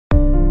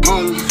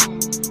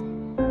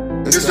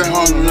It's that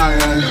Harlem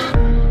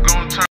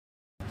Night.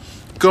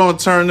 Go and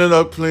turn it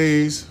up,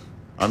 please.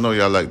 I know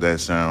y'all like that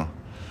sound.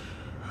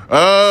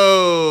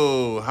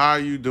 Oh, how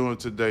you doing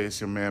today? It's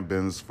your man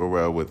Benz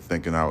Pharrell with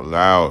Thinking Out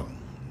Loud.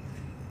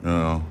 You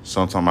know,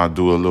 sometimes I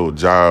do a little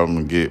job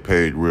and get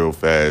paid real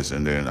fast,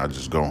 and then I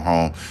just go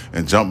home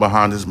and jump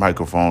behind this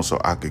microphone so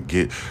I could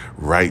get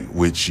right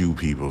with you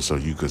people, so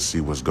you could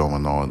see what's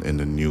going on in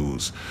the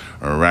news.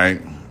 All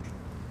right.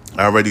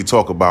 I already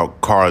talked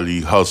about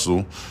Carlee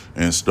Hustle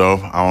and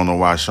stuff. I don't know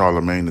why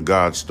Charlamagne the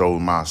God stole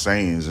my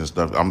sayings and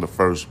stuff. I'm the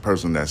first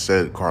person that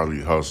said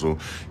Carlee Hustle.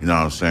 You know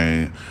what I'm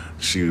saying?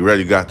 She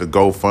already got the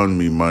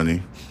GoFundMe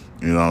money.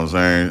 You know what I'm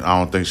saying? I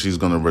don't think she's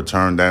going to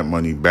return that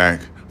money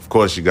back. Of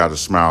course, she got a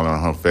smile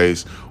on her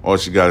face. All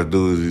she got to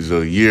do is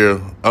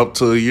up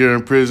to a year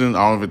in prison.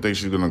 I don't even think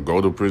she's going to go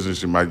to prison.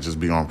 She might just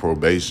be on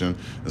probation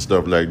and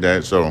stuff like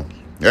that. So,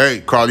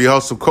 hey, Carlee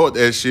Hustle caught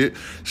that shit.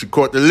 She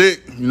caught the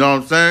lick. You know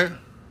what I'm saying?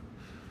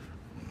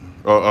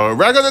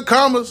 Regular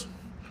commas,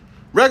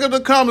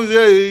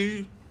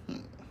 yeah.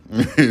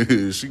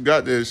 She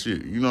got that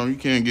shit. You know, you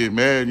can't get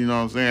mad, you know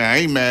what I'm saying? I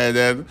ain't mad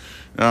at her, you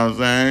know what I'm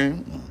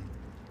saying?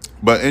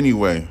 But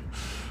anyway,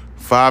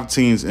 5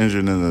 teens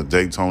injured in a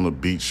Daytona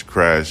Beach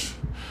crash.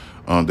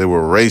 They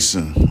were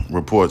racing,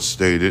 reports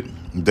stated.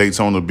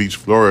 Daytona Beach,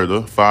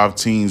 Florida, 5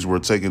 teens were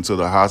taken to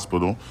the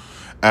hospital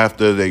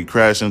after they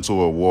crashed into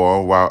a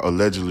wall while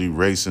allegedly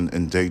racing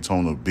in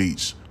Daytona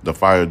Beach, the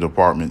fire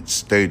department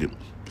stated.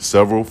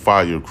 Several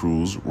fire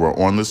crews were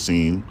on the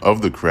scene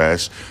of the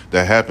crash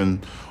that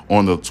happened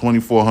on the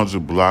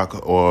 2400 block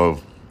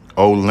of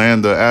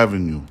Olander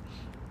Avenue.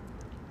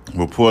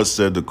 Reports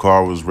said the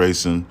car was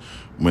racing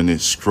when it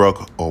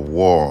struck a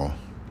wall.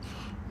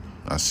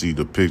 I see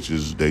the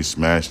pictures. They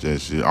smashed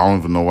that shit. I don't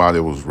even know why they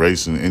was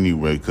racing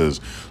anyway,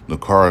 because the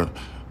car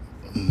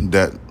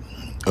that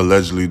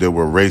allegedly they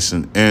were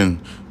racing in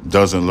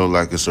doesn't look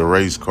like it's a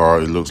race car.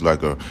 It looks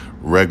like a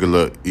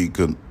regular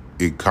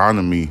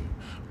economy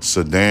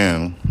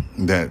sedan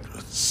that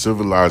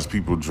civilized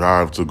people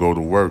drive to go to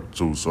work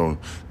to. So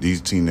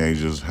these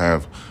teenagers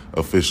have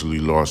officially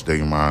lost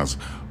their minds.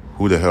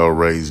 Who the hell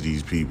raised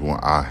these people?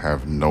 I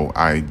have no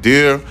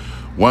idea.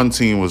 1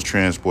 teen was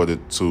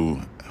transported to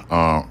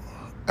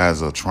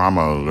as a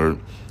trauma alert,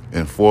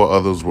 and 4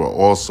 others were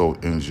also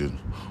injured.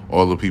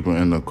 All the people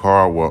in the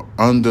car were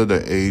under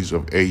the age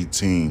of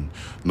 18.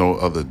 No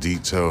other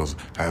details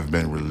have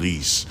been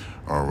released.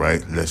 All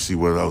right, let's see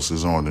what else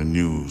is on the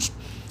news.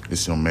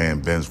 It's your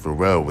man Benz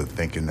Pharrell with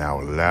Thinking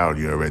Out Loud.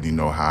 You already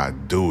know how I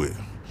do it.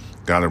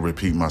 Gotta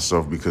repeat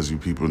myself because you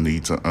people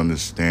need to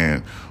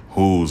understand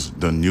who's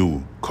the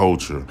new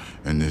culture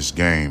in this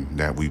game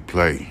that we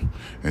play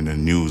in the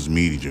news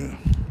media.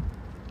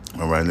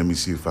 All right, let me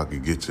see if I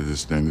can get to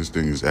this thing. This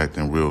thing is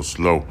acting real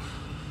slow.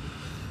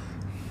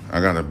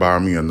 I gotta buy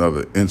me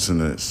another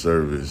internet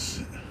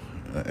service.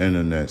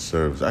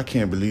 I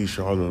can't believe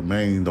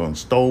Charlamagne done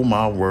stole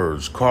my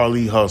words.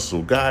 Carlee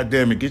Hustle. God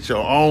damn it, get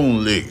your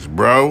own licks,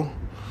 bro.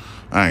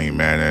 I ain't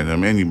mad at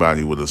him.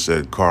 Anybody would have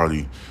said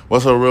Carlee.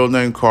 What's her real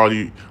name?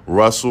 Carlee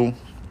Russell.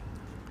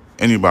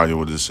 Anybody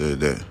would have said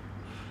that.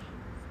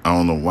 I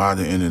don't know why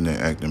the internet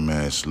acting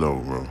mad slow,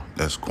 bro.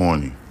 That's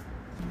corny.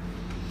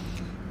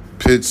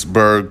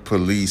 Pittsburgh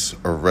police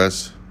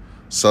arrest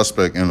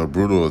suspect in a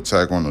brutal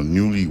attack on a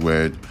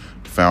newlywed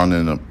found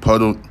in a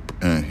puddle.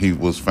 And he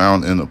was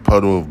found in a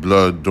puddle of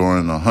blood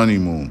during a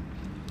honeymoon.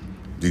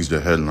 These are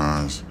the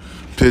headlines.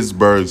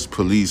 Pittsburgh's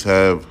police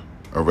have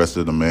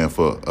arrested a man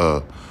for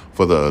the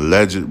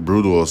alleged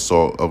brutal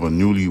assault of a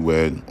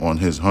newlywed on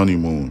his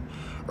honeymoon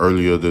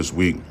earlier this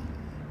week.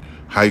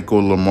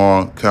 Heiko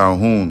Lamar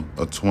Calhoun,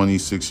 a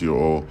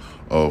 26-year-old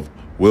of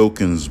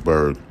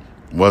Wilkinsburg,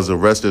 was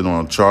arrested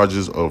on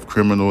charges of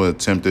criminal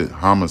attempted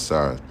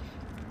homicide,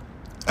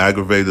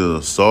 aggravated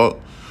assault,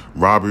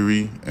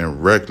 robbery,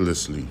 and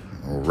reckless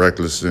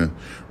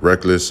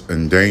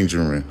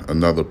endangering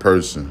another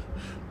person.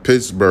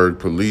 Pittsburgh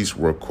police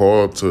were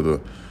called to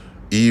the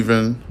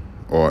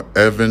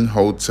Evan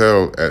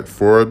Hotel at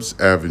Forbes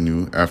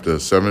Avenue after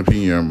 7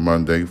 p.m.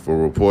 Monday for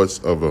reports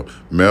of a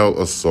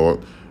male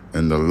assault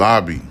in the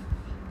lobby.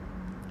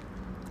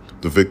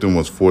 The victim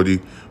was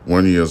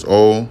 41 years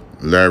old.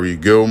 Larry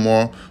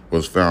Gilmore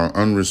was found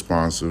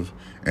unresponsive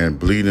and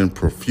bleeding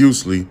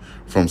profusely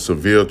from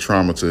severe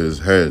trauma to his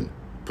head,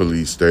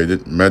 police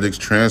stated. Medics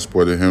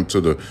transported him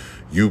to the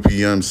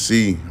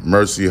UPMC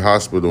Mercy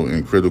Hospital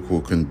in critical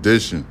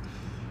condition.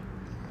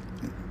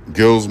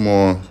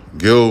 Gilmore's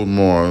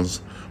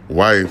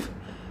wife,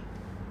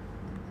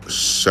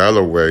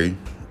 Shalloway,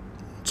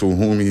 to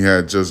whom he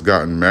had just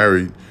gotten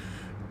married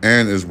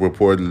and is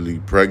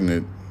reportedly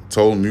pregnant,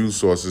 told news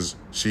sources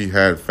she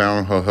had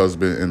found her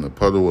husband in a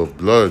puddle of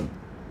blood.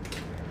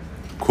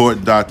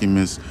 Court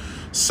documents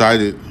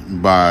cited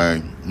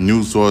by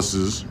news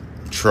sources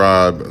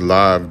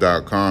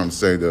TribeLive.com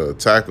say the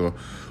attacker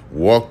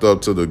walked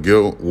up to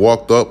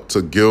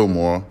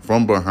Gilmore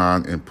from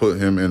behind and put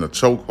him in a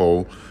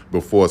chokehold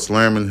before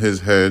slamming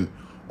his head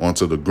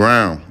onto the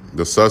ground.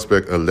 The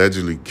suspect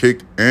allegedly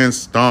kicked and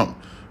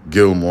stomped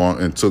Gilmore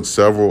and took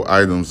several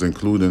items,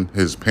 including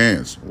his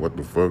pants. What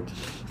the fuck?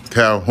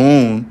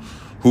 Calhoun,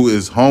 who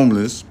is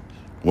homeless,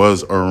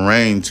 was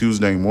arraigned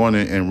Tuesday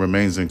morning and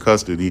remains in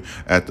custody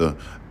at the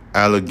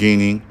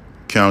Allegheny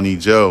County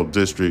Jail.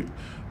 District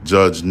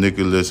Judge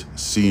Nicholas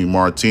C.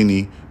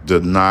 Martini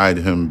denied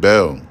him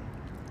bail.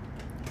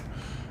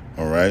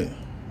 All right.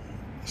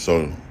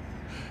 So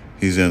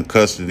he's in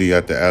custody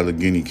at the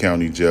Allegheny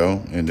County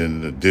Jail, and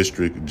then the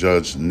District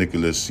Judge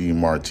Nicholas C.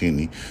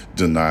 Martini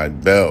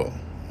denied bail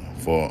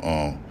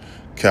for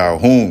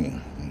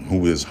Calhoun,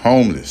 who is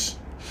homeless.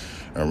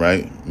 All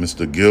right.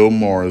 Mr.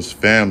 Gilmore's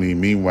family,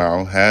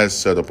 meanwhile, has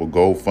set up a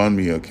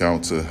GoFundMe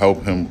account to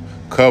help him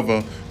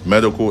cover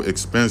medical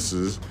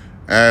expenses.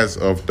 As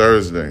of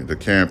Thursday, the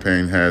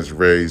campaign has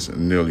raised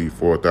nearly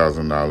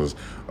 $4,000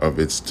 of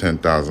its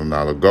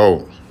 $10,000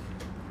 goal.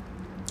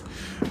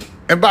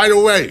 And by the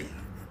way,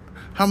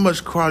 how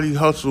much Cardi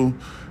Hustle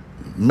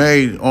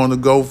made on the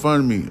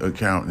GoFundMe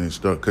account and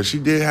stuff? Because she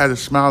did have a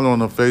smile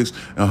on her face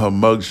and her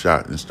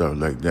mugshot and stuff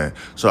like that.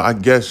 So I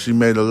guess she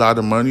made a lot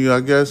of money, I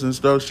guess, and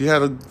stuff. She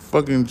had a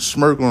fucking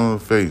smirk on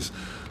her face,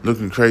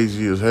 looking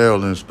crazy as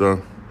hell and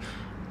stuff.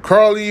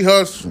 Cardi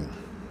Hustle.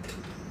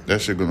 That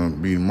shit gonna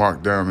be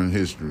marked down in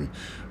history.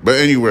 But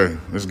anyway,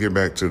 let's get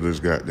back to this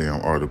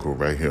goddamn article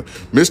right here.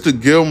 Mr.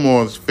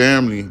 Gilmore's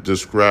family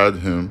described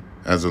him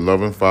as a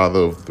loving father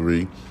of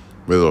three,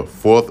 with a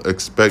fourth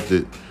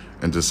expected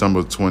in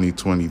December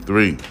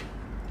 2023.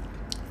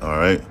 All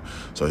right,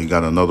 so he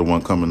got another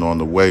one coming on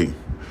the way.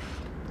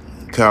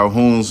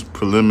 Calhoun's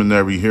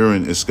preliminary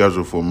hearing is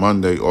scheduled for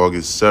Monday,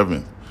 August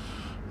 7th.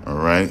 All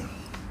right.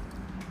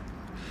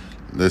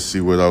 Let's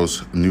see what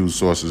else news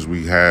sources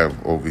we have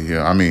over here.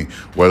 I mean,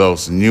 what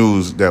else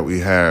news that we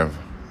have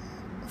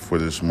for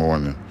this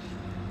morning.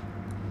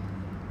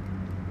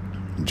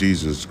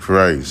 Jesus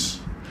Christ.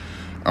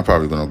 I'm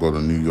probably going to go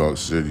to New York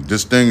City.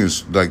 This thing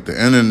is like the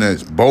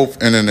internet,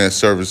 both internet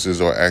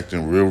services are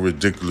acting real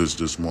ridiculous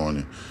this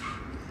morning.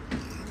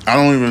 I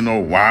don't even know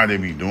why they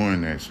be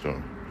doing that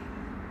stuff.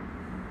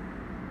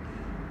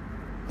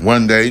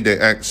 One day they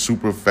act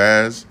super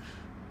fast,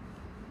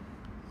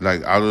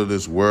 like out of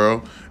this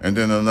world, and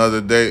then another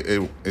day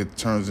it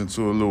turns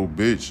into a little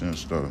bitch and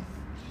stuff,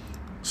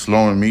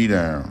 slowing me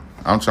down.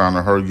 I'm trying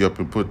to hurry up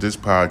and put this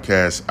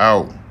podcast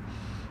out,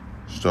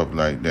 stuff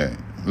like that.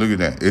 Look at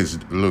that. It's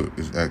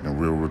acting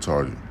real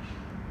retarded.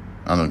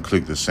 I done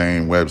clicked the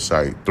same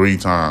website 3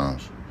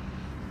 times.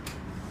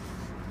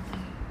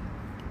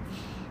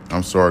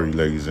 I'm sorry,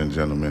 ladies and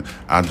gentlemen.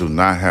 I do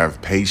not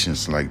have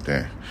patience like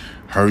that.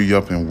 Hurry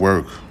up and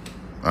work.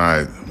 All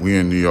right, we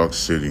in New York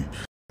City.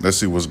 Let's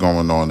see what's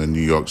going on in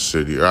New York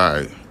City. All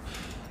right.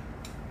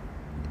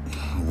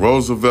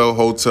 Roosevelt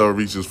Hotel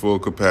reaches full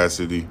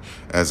capacity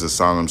as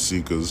asylum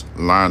seekers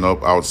line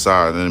up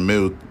outside in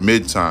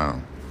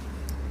Midtown.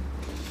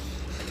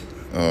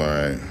 All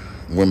right.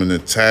 Women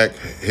attacked,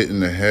 hitting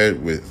the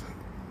head with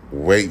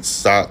weight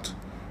socked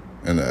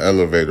in the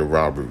elevator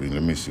robbery.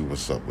 Let me see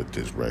what's up with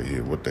this right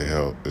here. What the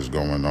hell is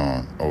going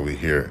on over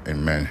here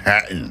in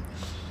Manhattan?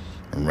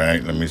 All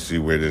right. Let me see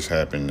where this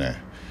happened at.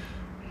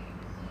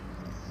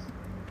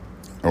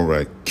 All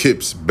right,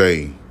 Kips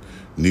Bay,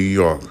 New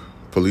York.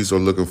 Police are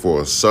looking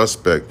for a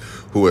suspect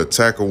who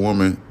attacked a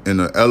woman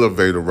in an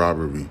elevator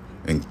robbery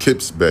in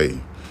Kips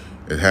Bay.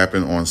 It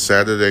happened on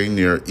Saturday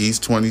near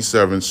East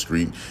 27th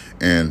Street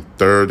and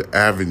 3rd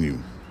Avenue.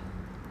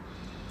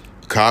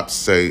 Cops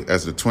say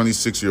as the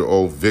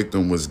 26-year-old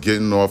victim was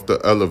getting off the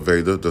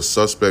elevator, the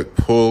suspect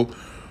pulled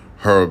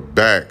her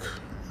back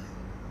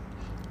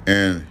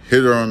and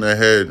hit her on the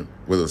head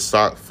with a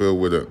sock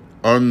filled with an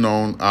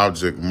unknown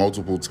object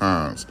multiple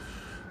times.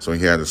 So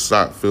he had a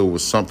sock filled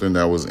with something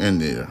that was in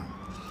there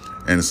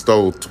and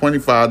stole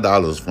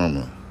 $25 from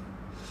her.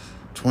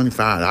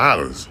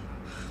 $25.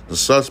 The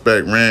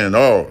suspect ran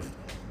off.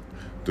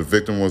 The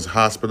victim was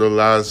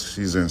hospitalized.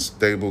 She's in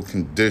stable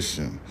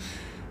condition.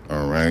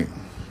 All right.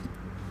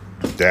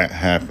 That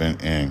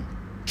happened in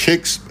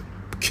Kips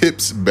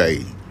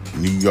Bay,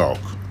 New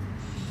York.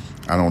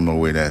 I don't know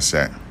where that's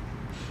at.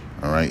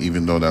 All right.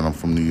 Even though that I'm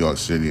from New York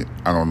City,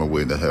 I don't know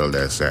where the hell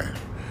that's at.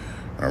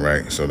 All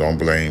right. So don't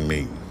blame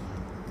me.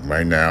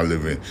 Right now, I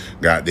live in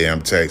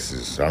goddamn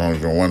Texas. I don't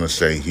even want to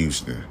say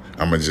Houston.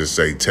 I'm going to just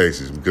say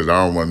Texas because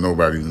I don't want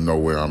nobody to know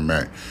where I'm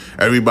at.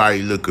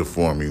 Everybody looking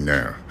for me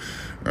now.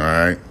 All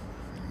right?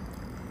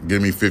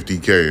 Give me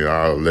 $50K.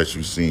 I'll let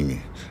you see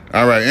me.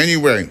 All right.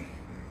 Anyway,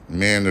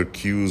 man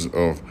accused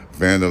of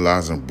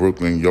vandalizing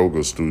Brooklyn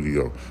yoga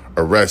studio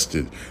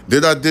arrested.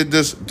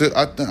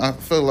 I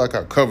feel like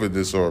I covered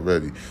this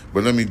already,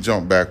 but let me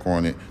jump back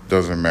on it.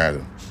 Doesn't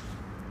matter.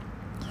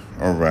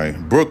 All right.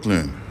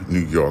 Brooklyn, New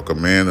York. A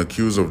man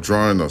accused of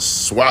drawing a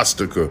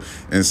swastika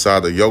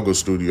inside a yoga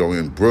studio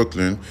in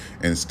Brooklyn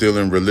and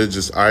stealing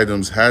religious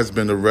items has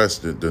been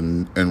arrested. The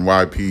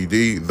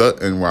NYPD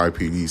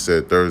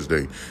said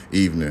Thursday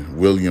evening.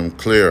 William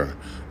Clare,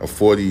 a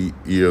 40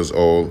 years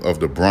old of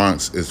the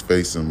Bronx, is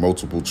facing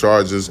multiple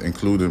charges,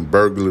 including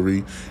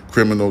burglary,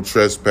 criminal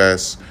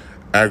trespass,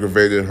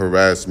 aggravated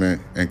harassment,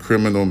 and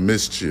criminal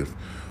mischief.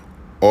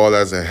 all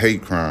as a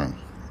hate crime.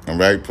 All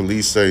right,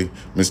 police say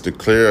Mr.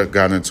 Clear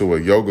got into a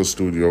yoga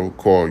studio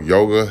called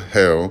Yoga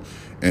Hell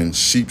in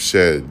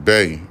Sheepshead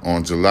Bay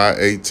on July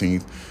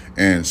 18th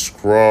and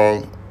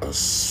scrawled a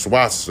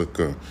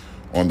swastika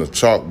on the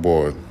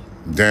chalkboard,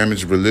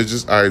 damaged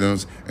religious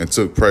items, and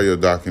took prayer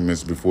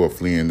documents before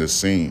fleeing the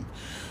scene.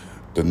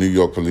 The New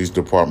York Police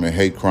Department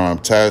Hate Crime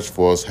Task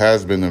Force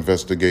has been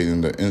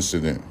investigating the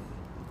incident.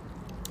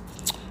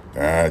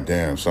 God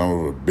damn, son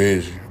of a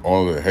bitch,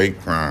 all the hate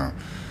crime.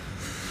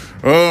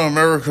 Oh,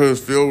 America is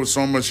filled with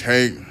so much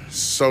hate,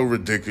 so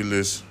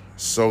ridiculous,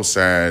 so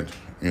sad,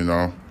 you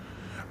know.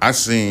 I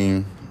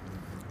seen,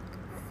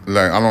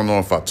 I don't know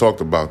if I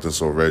talked about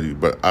this already,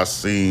 but I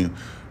seen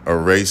a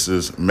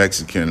racist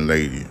Mexican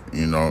lady,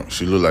 you know.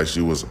 She looked like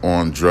she was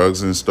on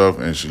drugs and stuff,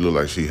 and she looked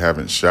like she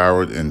haven't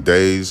showered in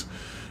days.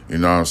 You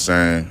know what I'm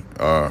saying?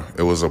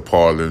 It was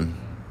appalling.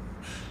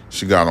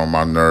 She got on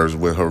my nerves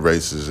with her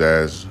racist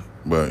ass.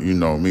 But you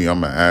know me,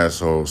 I'm an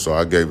asshole, so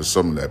I gave her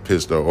something that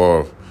pissed her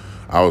off.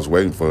 I was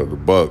waiting for her to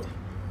buck.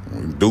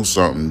 Do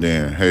something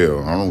then.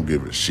 Hell, I don't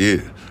give a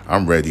shit.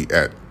 I'm ready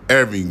at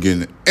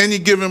any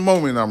given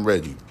moment, I'm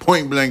ready.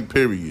 Point blank,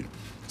 period.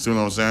 See what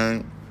I'm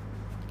saying?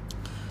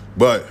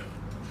 But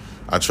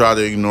I try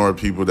to ignore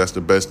people. That's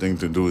the best thing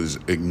to do, is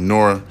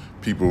ignore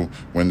people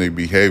when they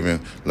behaving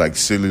like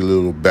silly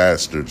little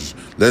bastards.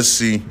 Let's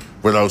see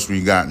what else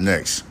we got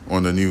next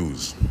on the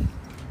news.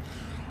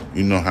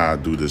 You know how I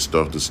do this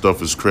stuff. The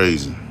stuff is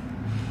crazy.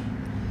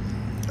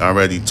 I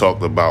already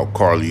talked about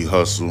Carly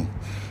Hustle.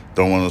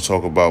 Don't want to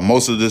talk about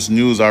most of this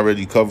news I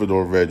already covered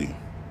already.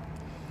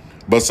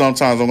 But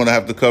sometimes I'm going to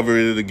have to cover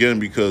it again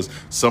because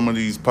some of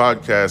these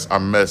podcasts I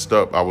messed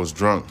up. I was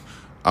drunk.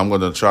 I'm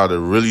going to try to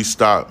really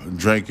stop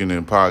drinking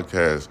in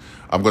podcasts.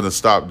 I'm going to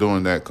stop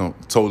doing that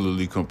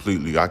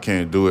completely. I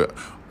can't do it.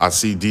 I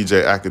see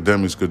DJ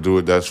Academics could do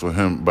it. That's for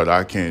him, but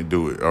I can't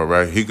do it, all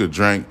right? He could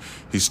drink.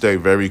 He stay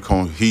very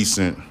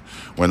cohesive.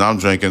 When I'm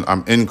drinking,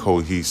 I'm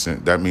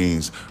incohesive. That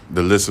means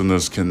the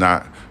listeners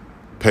cannot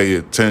pay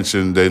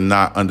attention. They're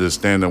not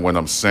understanding what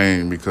I'm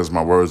saying because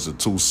my words are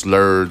too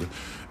slurred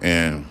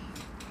and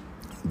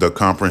the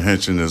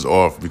comprehension is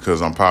off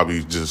because I'm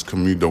probably just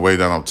the way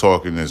that I'm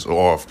talking is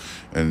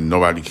off and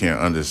nobody can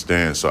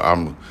understand. So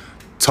I'm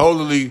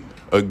totally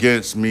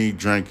against me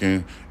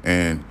drinking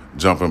and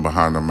jumping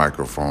behind the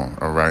microphone,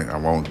 all right? I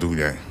won't do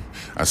that.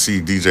 I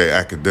see DJ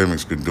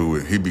Academics could do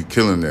it. He be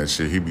killing that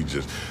shit. He be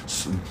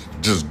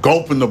just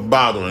gulping the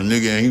bottle and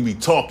he be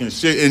talking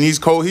shit and he's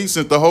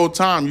cohesive the whole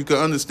time. You can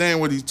understand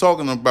what he's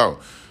talking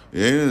about.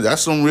 Yeah,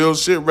 that's some real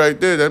shit right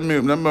there. That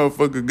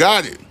motherfucker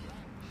got it.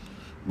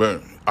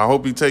 But I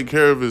hope he take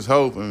care of his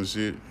health and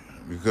shit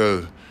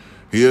because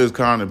he is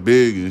kind of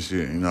big and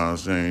shit, you know what I'm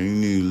saying? He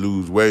need to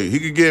lose weight. He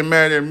could get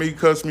mad at me,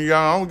 cuss me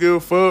out. I don't give a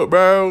fuck,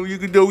 bro. You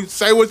can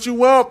say what you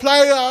want,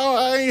 player.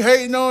 I ain't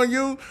hating on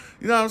you.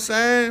 You know what I'm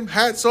saying?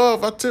 Hats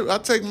off. I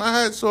take my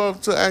hats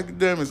off to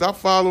Academics. I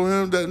follow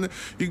him.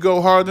 He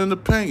go hard in the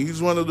paint.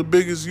 He's one of the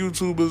biggest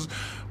YouTubers,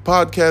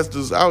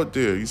 podcasters out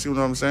there. You see what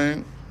I'm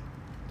saying?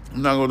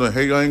 I'm not gonna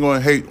hate. I ain't gonna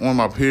hate on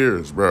my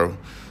peers, bro.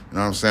 You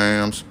know what I'm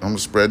saying? I'm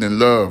spreading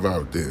love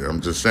out there. I'm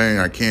just saying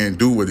I can't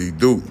do what he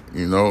do.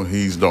 You know,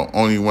 he's the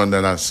only one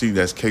that I see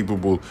that's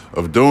capable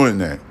of doing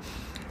that.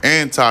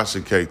 And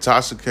Tasha K.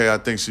 Tasha K, I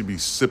think she be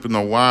sipping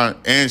the wine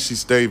and she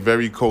stay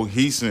very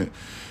cohesive.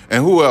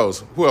 And who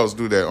else? Who else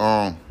do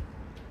that?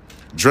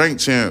 Drink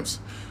Champs.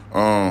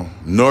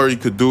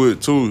 Nori could do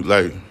it too.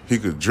 Like he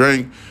could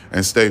drink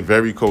and stay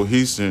very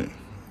cohesive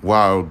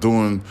while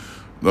doing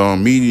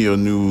media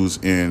news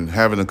and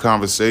having a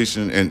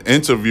conversation and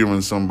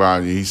interviewing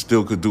somebody. He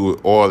still could do it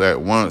all at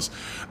once.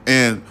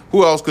 And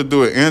who else could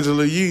do it?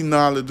 Angela Yee know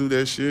how to do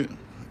that shit.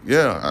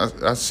 Yeah,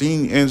 I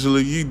seen Angela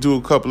Yee do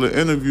a couple of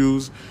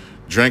interviews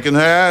drinking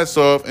her ass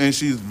off, and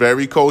she's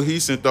very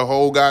cohesive the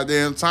whole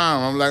goddamn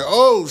time. I'm like,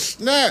 oh,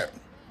 snap.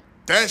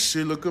 That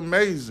shit look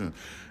amazing.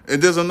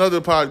 And there's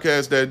another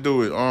podcast that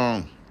do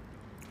it.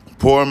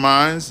 Poor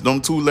Minds,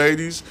 them two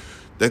ladies,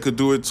 they could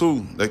do it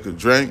too. They could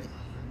drink.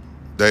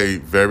 They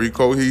very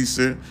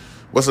cohesive.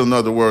 What's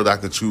another word I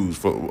could choose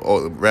for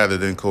rather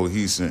than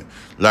cohesive?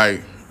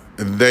 Like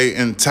they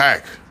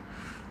intact.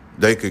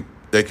 They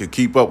could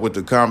keep up with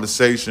the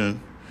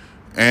conversation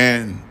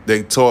and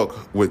they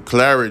talk with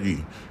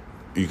clarity.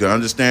 You can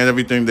understand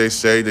everything they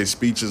say. Their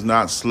speech is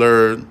not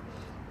slurred.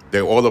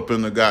 They're all up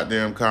in the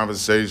goddamn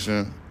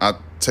conversation. I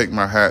take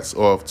my hats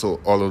off to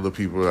all of the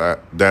people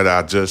that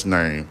I just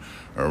named.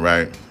 All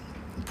right.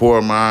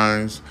 Poor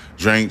Minds,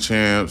 Drink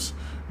Champs,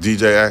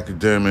 DJ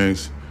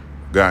Academics,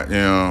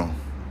 goddamn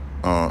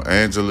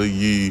Angela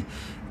Yee,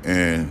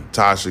 and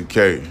Tasha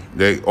K.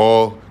 They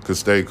all could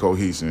stay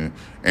cohesive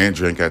and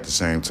drink at the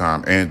same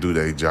time and do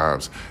their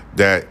jobs.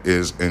 That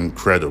is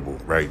incredible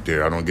right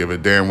there. I don't give a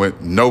damn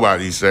what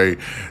nobody say.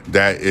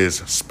 That is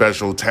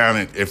special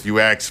talent if you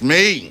ask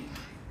me.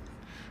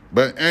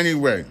 But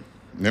anyway,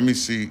 let me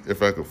see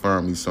if I can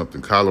find me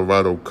something.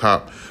 Colorado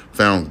cop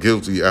found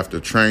guilty after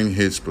train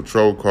hits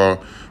patrol car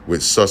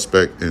with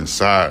suspect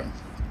inside.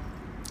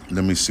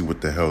 Let me see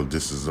what the hell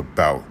this is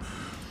about.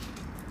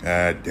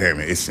 God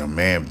damn it, it's your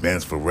man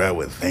Benz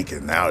Forever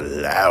thinking out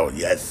loud.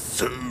 Yes,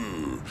 sir.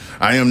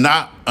 I am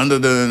not under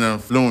the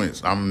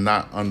influence. I'm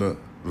not under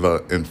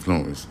the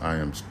influence. I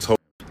am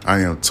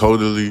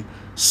totally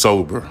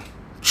sober.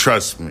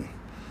 Trust me.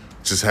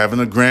 Just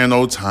having a grand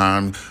old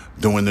time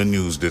doing the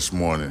news this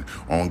morning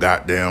on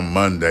goddamn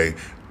Monday,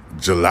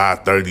 July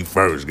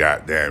 31st,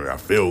 goddamn it. I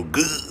feel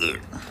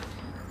good.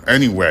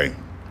 Anyway,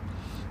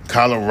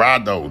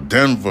 Colorado,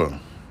 Denver.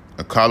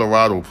 A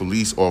Colorado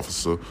police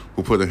officer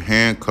who put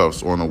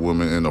handcuffs on a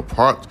woman in a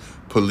parked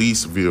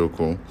police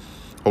vehicle.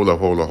 Hold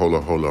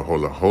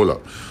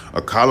up.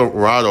 A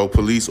Colorado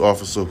police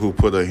officer who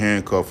put a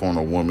handcuff on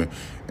a woman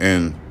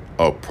in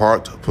a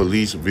parked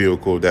police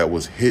vehicle that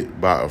was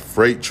hit by a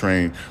freight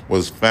train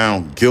was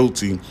found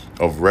guilty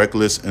of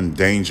reckless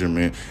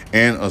endangerment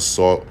and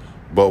assault,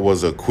 but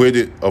was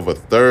acquitted of a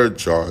third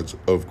charge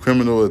of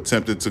criminal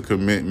attempted to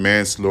commit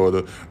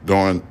manslaughter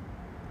during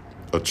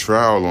a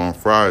trial on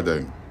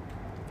Friday.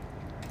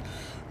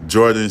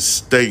 Jordan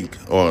Stink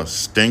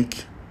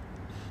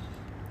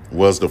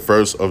was the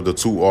first of the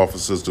two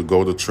officers to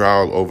go to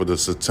trial over the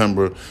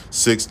September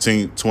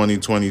 16,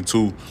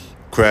 2022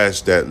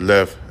 crash that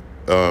left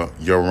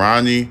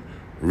Yorani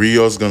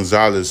Rios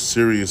Gonzalez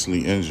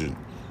seriously injured.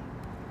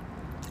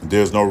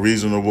 There's no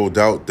reasonable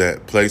doubt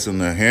that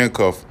placing a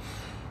handcuffed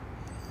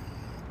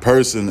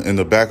person in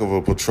the back of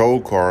a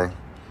patrol car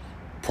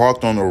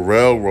parked on the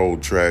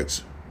railroad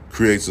tracks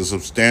creates a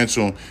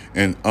substantial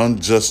and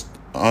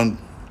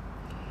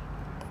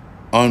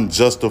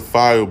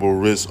unjustifiable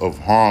risk of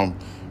harm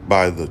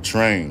by the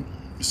train,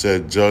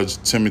 said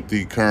Judge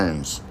Timothy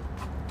Kearns.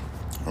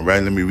 All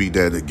right, let me read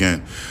that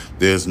again.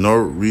 There's no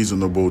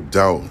reasonable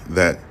doubt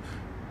that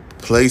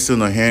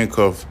placing a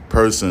handcuffed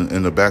person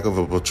in the back of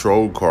a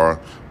patrol car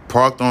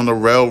parked on the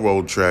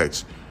railroad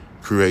tracks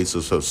creates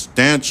a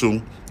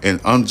substantial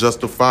and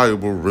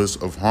unjustifiable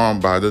risk of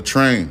harm by the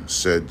train,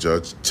 said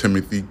Judge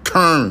Timothy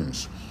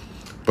Kearns.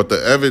 But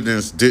the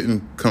evidence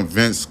didn't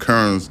convince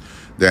Kearns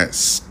that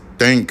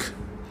Stink,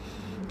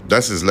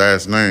 that's his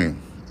last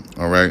name,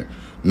 all right,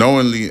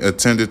 knowingly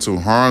intended to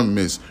harm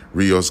Ms.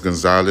 Rios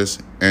Gonzalez,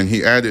 and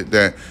he added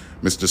that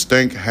Mr.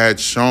 Stink had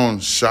shown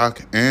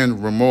shock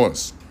and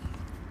remorse.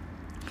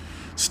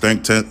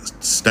 Mr.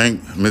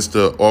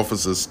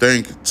 Officer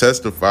Stink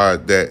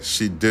testified that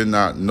she did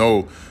not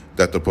know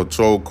that the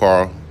patrol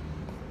car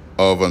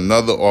of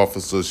another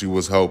officer she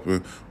was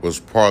helping was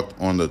parked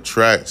on the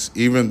tracks,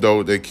 even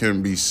though they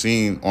can be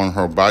seen on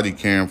her body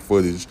cam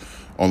footage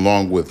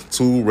along with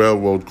two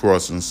railroad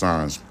crossing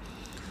signs.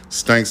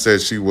 Stank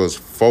said she was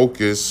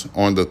focused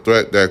on the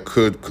threat that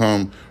could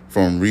come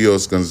from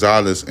Rios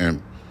Gonzalez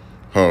and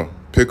her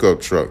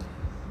pickup truck,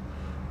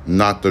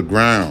 not the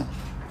ground.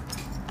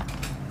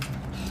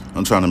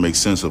 I'm trying to make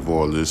sense of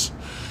all this.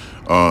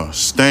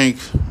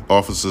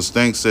 Officer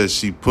Stank said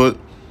she put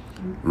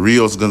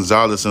Rios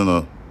Gonzalez in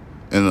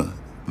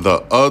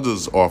the other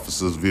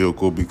officer's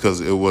vehicle because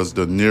it was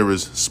the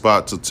nearest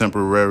spot to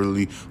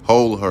temporarily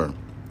hold her.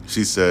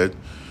 She said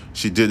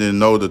she didn't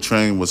know the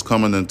train was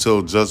coming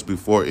until just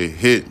before it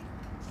hit.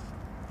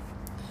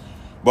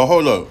 But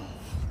hold up.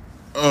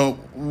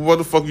 What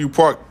the fuck you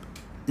parked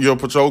your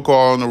patrol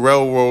car on the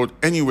railroad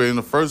anyway in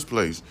the first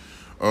place?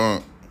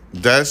 That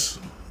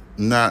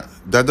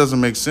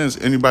doesn't make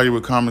sense. Anybody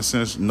with common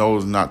sense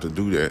knows not to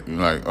do that.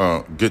 Like,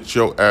 get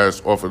your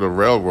ass off of the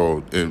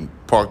railroad and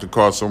park the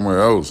car somewhere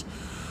else.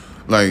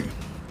 Like,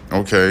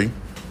 okay.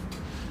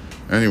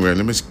 Anyway,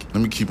 let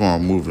me keep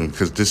on moving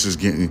because this is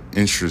getting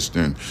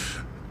interesting.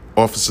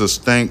 Officer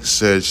Stank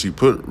said she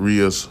put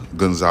Rios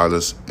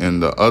Gonzalez in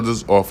the other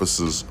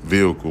officer's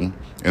vehicle,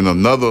 in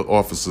another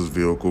officer's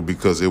vehicle,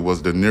 because it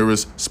was the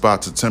nearest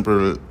spot to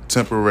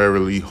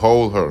temporarily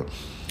hold her.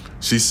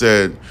 She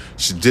said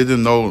she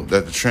didn't know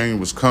that the train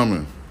was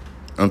coming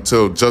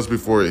until just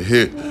before it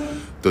hit.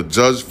 The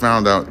judge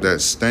found out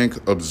that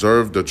Stank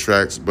observed the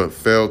tracks but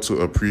failed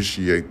to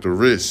appreciate the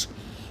risk.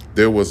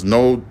 There was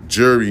no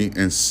jury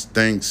in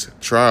Stank's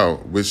trial,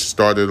 which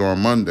started on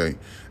Monday.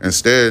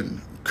 Instead,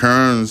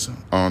 Kearns,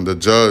 the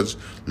judge,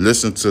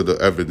 listened to the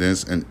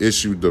evidence and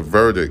issued the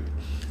verdict.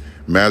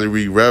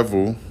 Mallory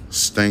Revel,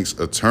 Stank's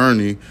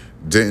attorney,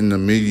 didn't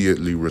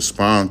immediately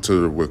respond to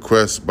the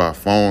request by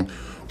phone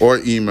or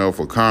email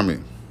for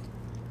comment.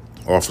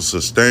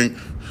 Officer Stank,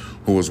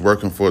 who was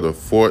working for the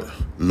Fort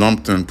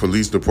Lumpton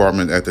Police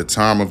Department at the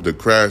time of the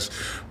crash,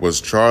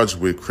 was charged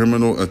with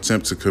criminal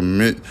attempt to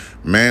commit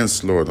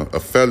manslaughter,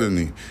 a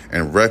felony,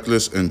 and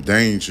reckless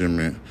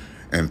endangerment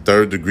and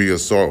third-degree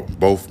assault,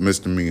 both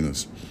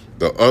misdemeanors.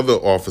 The other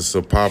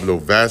officer, Pablo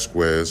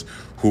Vasquez,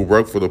 who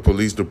worked for the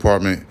police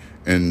department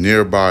in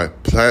nearby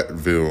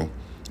Platteville,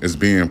 is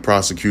being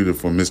prosecuted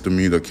for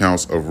misdemeanor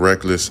counts of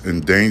reckless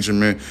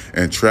endangerment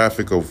and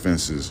traffic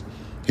offenses.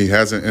 He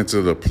hasn't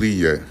entered a plea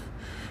yet.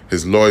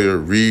 His lawyer,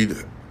 Reed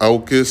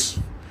Elkis,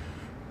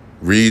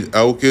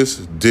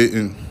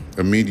 didn't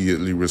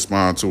immediately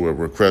respond to a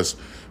request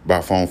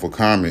by phone for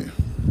comment.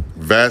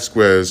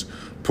 Vasquez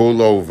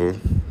pulled over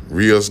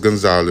Rios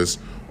Gonzalez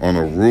on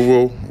a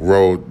rural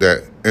road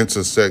that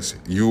intersects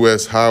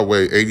U.S.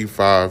 Highway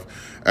 85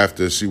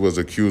 after she was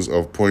accused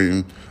of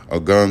pointing a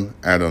gun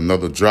at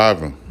another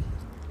driver.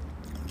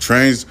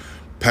 Trains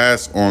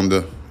pass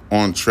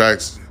on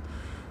tracks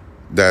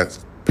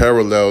that's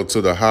parallel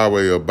to the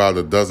highway about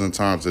a dozen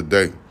times a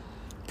day,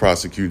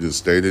 prosecutors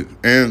stated,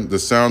 and the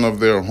sound of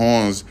their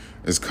horns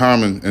is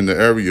common in the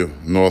area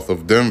north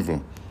of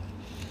Denver.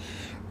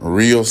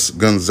 Rios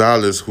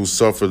Gonzalez, who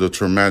suffered a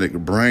traumatic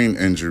brain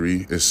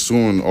injury, is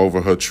suing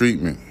over her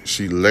treatment.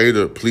 She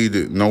later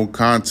pleaded no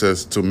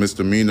contest to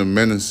misdemeanor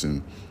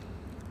menacing,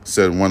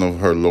 said one of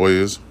her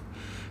lawyers,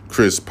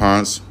 Chris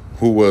Ponce,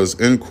 who was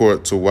in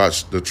court to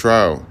watch the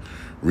trial.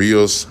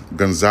 Rios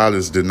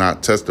Gonzalez did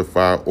not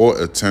testify or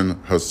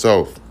attend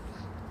herself.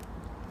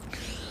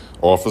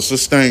 Officer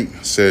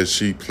Stank said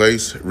she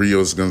placed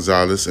Rios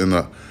Gonzalez in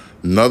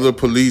another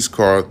police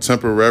car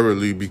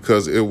temporarily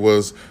because it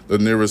was the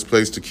nearest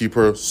place to keep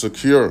her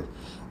secure,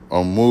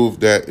 a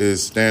move that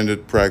is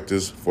standard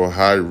practice for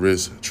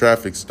high-risk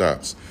traffic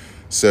stops,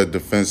 said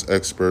defense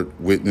expert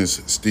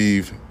witness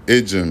Steve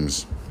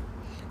Idgems.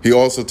 He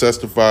also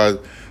testified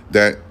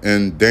that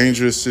in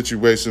dangerous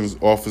situations,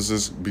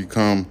 officers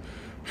become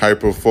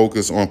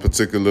hyper-focused on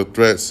particular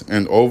threats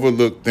and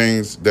overlook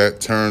things that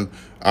turn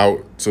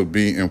out to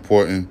be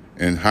important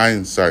in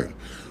hindsight.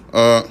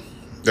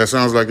 That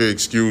sounds like an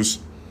excuse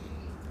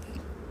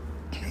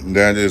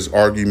that is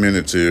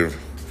argumentative.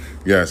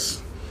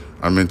 Yes,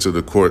 I'm into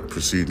the court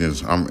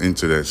proceedings. I'm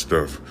into that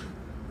stuff.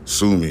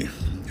 Sue me.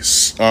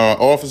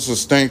 Officer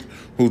Stank,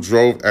 who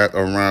drove at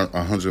around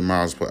 100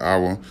 miles per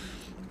hour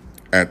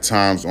at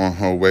times on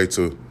her way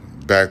to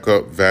back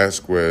up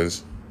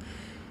Vasquez,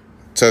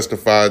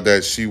 testified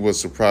that she was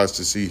surprised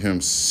to see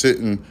him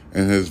sitting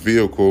in his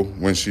vehicle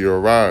when she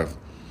arrived.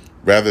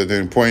 Rather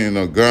than pointing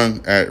a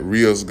gun at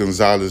Rios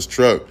Gonzalez's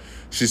truck,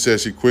 she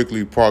said she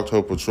quickly parked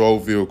her patrol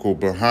vehicle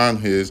behind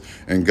his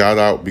and got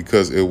out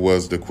because it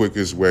was the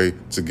quickest way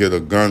to get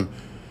into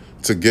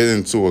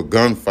a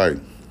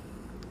gunfight.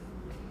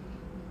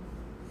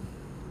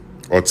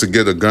 Or to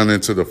get a gun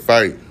into the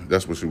fight.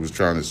 That's what she was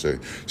trying to say.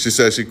 She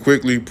said she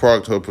quickly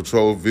parked her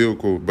patrol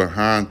vehicle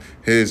behind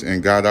his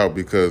and got out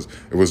because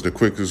it was the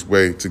quickest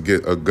way to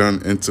get a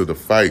gun into the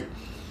fight.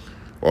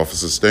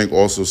 Officer Stank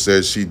also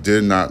said she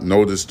did not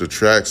notice the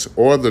tracks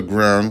or the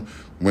ground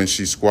when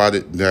she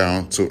squatted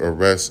down to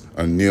arrest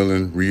a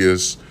kneeling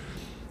Rios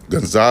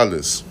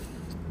Gonzalez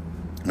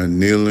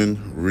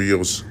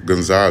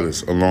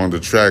along the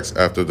tracks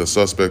after the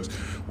suspect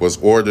was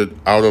ordered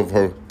out of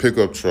her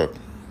pickup truck.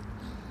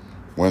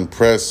 When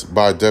pressed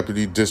by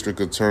Deputy District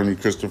Attorney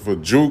Christopher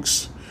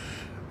Jukes,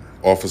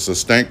 Officer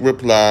Stank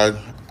replied,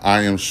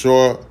 "I am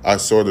sure I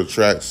saw the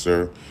tracks,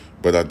 sir,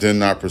 but I did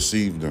not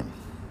perceive them."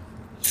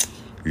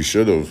 You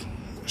should have.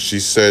 She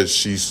said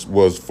she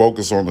was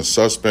focused on the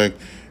suspect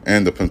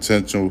and the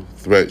potential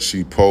threat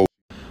she posed.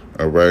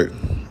 All right.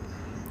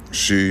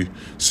 She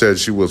said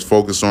she was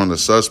focused on the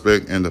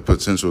suspect and the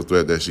potential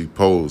threat that she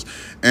posed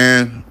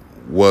and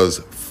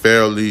was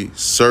fairly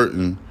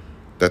certain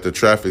that the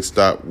traffic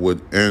stop would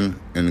end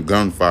in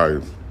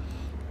gunfire.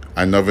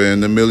 "I never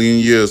in a million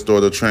years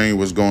thought a train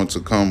was going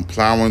to come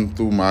plowing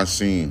through my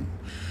scene,"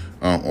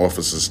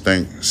 Officer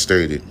Stank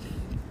stated.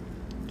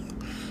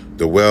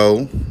 The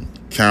Weld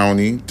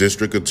County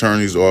District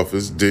Attorney's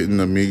Office didn't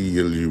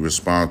immediately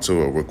respond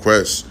to a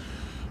request.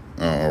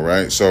 All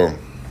right, so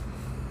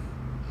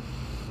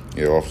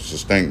yeah, Officer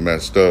Stank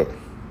messed up.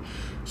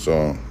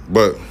 So,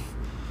 but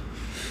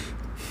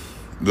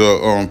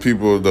the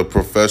people, the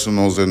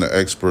professionals and the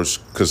experts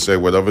could say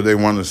whatever they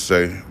want to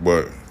say,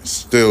 but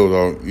still,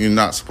 though, you're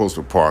not supposed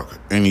to park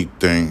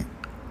anything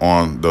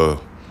on the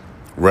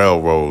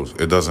railroads.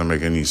 It doesn't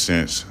make any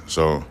sense.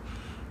 So,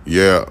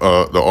 yeah,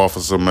 the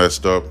officer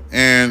messed up,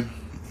 and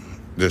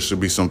there should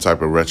be some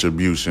type of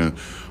retribution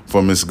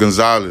for Ms.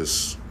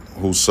 Gonzalez,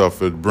 who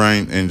suffered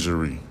brain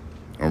injury.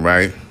 All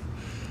right,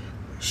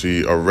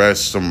 she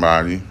arrests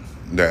somebody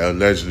that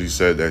allegedly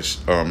said that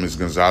Ms.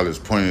 Gonzalez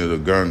pointed a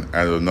gun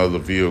at another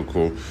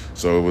vehicle.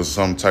 So it was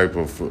some type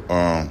of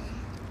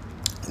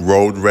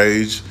road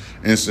rage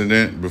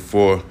incident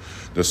before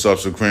the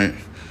subsequent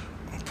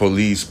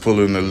police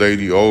pulling the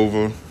lady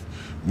over.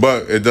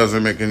 But it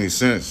doesn't make any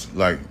sense.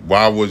 Like,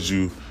 why would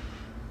you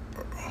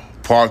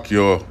park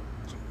your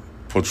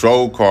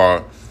patrol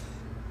car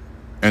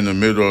in the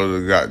middle of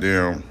the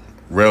goddamn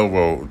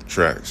railroad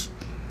tracks?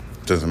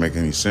 Doesn't make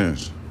any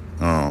sense.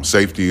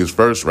 Safety is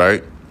first,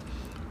 right?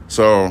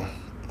 So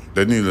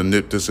they need to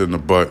nip this in the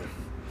butt.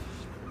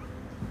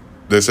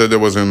 They said there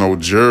wasn't no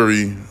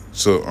jury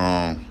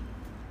to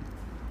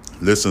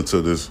listen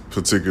to this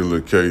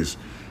particular case.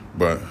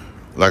 But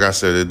like I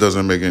said, it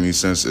doesn't make any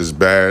sense. It's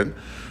bad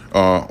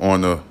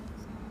on the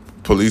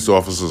police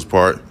officer's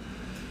part.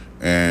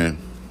 And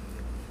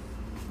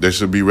there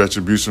should be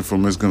retribution for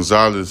Ms.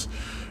 Gonzalez.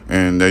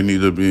 And they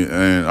need to be,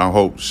 and I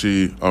hope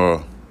she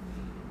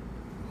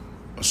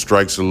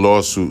strikes a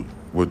lawsuit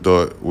with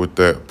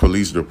that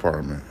police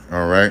department.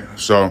 All right,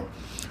 so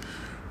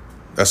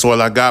that's all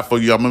I got for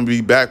you. I'm gonna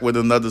be back with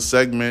another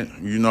segment.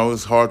 You know,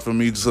 it's hard for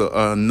me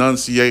to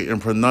enunciate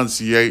and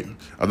pronunciate.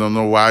 I don't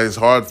know why it's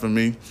hard for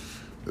me.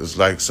 It's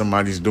like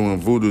somebody's doing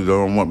voodoo. They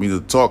don't want me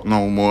to talk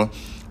no more.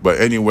 But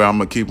anyway, I'm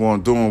going to keep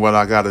on doing what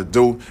I got to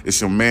do.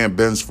 It's your man,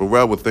 Benz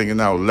Forever, thinking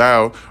out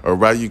loud. All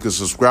right, you can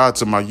subscribe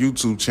to my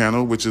YouTube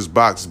channel, which is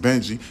Box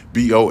Benji,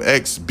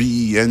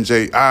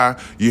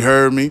 BoxBenji. You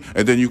heard me?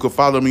 And then you can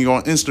follow me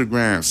on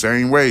Instagram.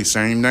 Same way,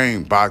 same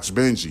name, Box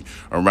Benji.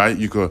 All right,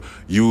 you could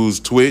use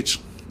Twitch.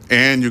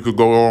 And you could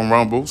go on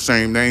Rumble,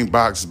 same name,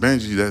 Box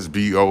Benji, that's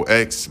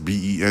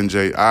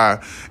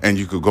BoxBenji. And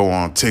you could go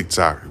on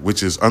TikTok,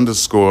 which is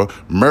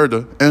 _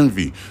 Murder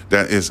Envy.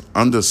 That is _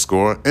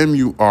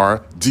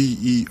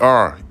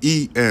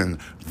 MURDEREN.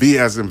 V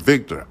as in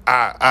Victor.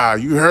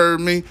 You heard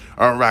me?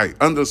 All right,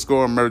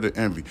 _ Murder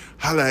Envy.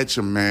 Holla at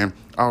your man.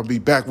 I'll be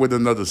back with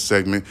another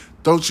segment.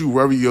 Don't you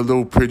worry your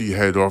little pretty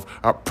head off.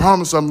 I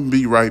promise I'm going to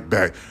be right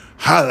back.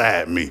 Holla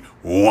at me.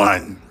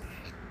 One.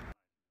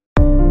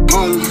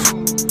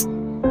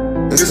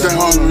 It's that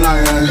Harlem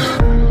night.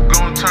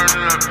 Gon' turn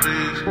it up,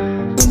 please.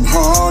 Them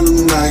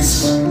Harlem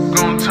nights.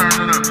 Gon' turn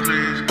it up,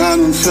 please. I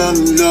done fell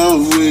in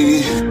love with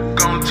it.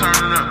 Gon' turn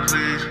it up,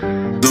 please.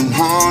 Them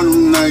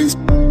Harlem nights.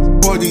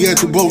 Party at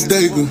the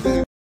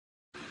bodega.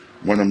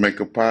 Want to make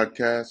a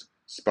podcast?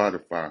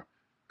 Spotify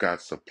got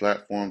a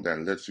platform that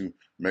lets you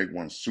make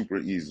one super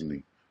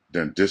easily,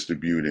 then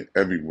distribute it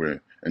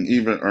everywhere, and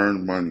even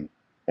earn money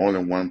all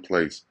in one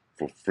place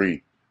for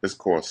free. It's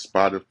called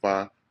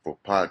Spotify for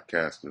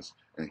Podcasters,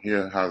 and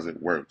here how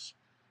it works.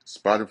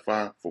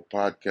 Spotify for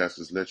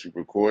Podcasters lets you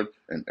record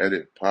and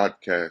edit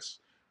podcasts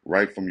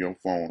right from your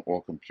phone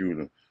or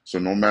computer. So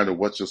no matter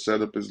what your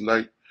setup is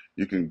like,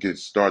 you can get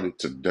started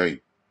today.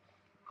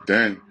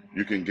 Then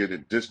you can get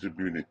it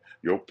distributed,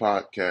 your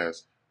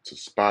podcast, to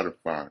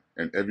Spotify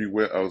and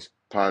everywhere else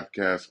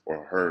podcasts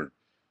are heard.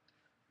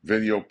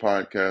 Video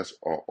podcasts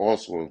are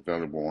also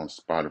available on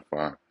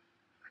Spotify.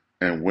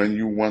 And when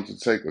you want to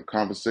take a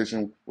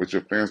conversation with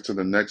your fans to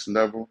the next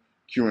level,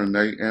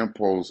 Q&A and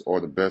polls are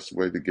the best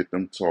way to get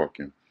them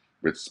talking.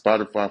 With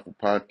Spotify for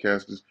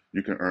Podcasters,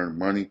 you can earn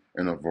money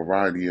in a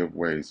variety of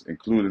ways,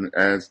 including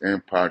ads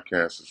and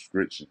podcast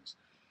subscriptions.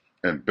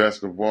 And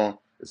best of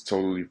all, it's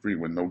totally free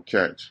with no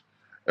catch.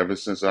 Ever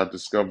since I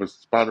discovered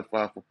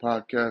Spotify for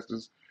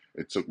Podcasters,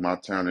 it took my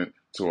talent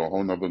to a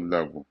whole nother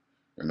level,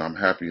 and I'm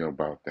happy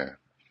about that.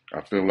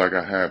 I feel like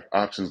I have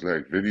options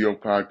like video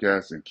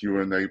podcasts and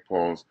Q&A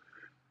polls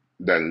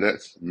that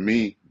lets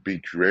me be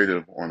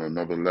creative on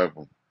another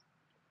level.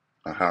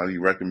 I highly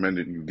recommend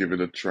it. You give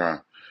it a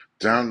try.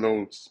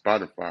 Download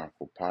Spotify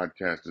for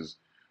Podcasters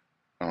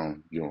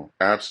on your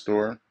app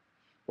store,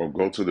 or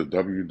go to the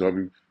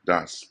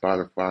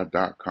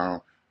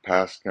www.spotify.com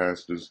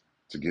podcasters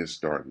to get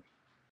started.